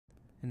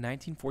In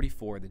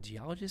 1944, the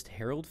geologist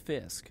Harold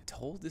Fisk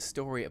told the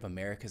story of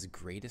America's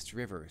greatest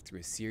river through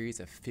a series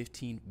of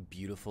 15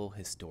 beautiful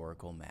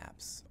historical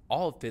maps.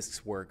 All of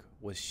Fisk's work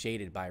was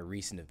shaded by a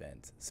recent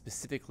event,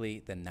 specifically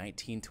the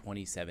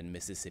 1927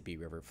 Mississippi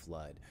River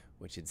flood,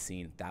 which had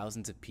seen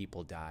thousands of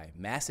people die,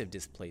 massive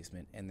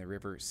displacement, and the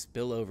river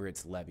spill over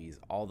its levees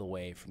all the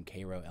way from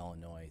Cairo,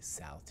 Illinois,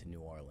 south to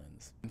New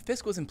Orleans. And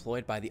Fisk was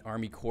employed by the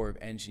Army Corps of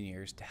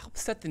Engineers to help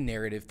set the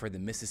narrative for the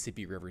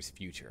Mississippi River's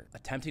future.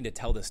 Attempting to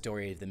tell the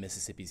story of the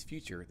Mississippi's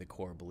future, the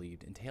Corps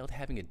believed, entailed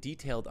having a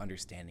detailed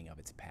understanding of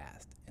its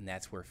past, and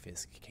that's where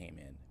Fisk came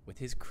in. With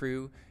his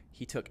crew,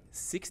 he took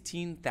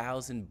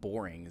 16,000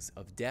 borings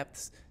of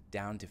depths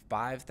down to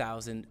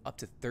 5,000 up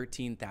to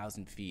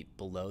 13,000 feet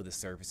below the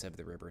surface of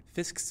the river.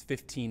 Fisk's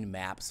 15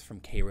 maps from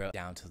Cairo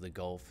down to the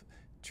Gulf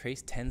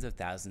trace tens of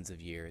thousands of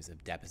years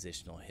of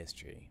depositional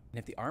history. And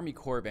if the Army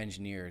Corps of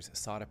Engineers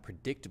sought a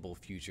predictable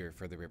future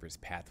for the river's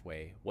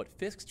pathway, what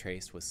Fisk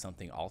traced was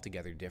something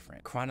altogether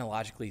different.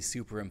 Chronologically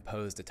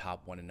superimposed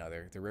atop one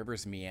another, the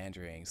river's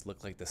meanderings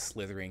looked like the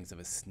slitherings of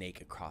a snake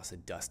across a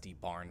dusty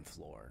barn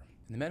floor.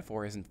 And the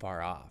metaphor isn't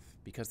far off,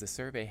 because the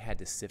survey had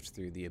to sift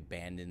through the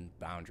abandoned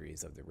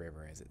boundaries of the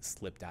river as it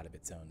slipped out of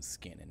its own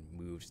skin and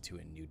moved to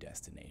a new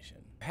destination.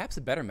 Perhaps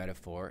a better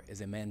metaphor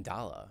is a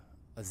mandala,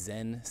 a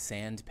Zen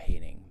sand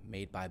painting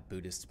made by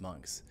Buddhist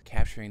monks,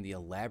 capturing the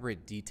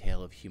elaborate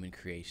detail of human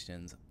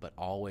creations, but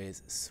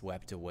always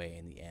swept away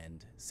in the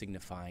end,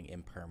 signifying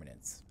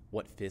impermanence.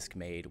 What Fisk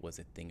made was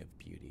a thing of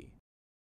beauty.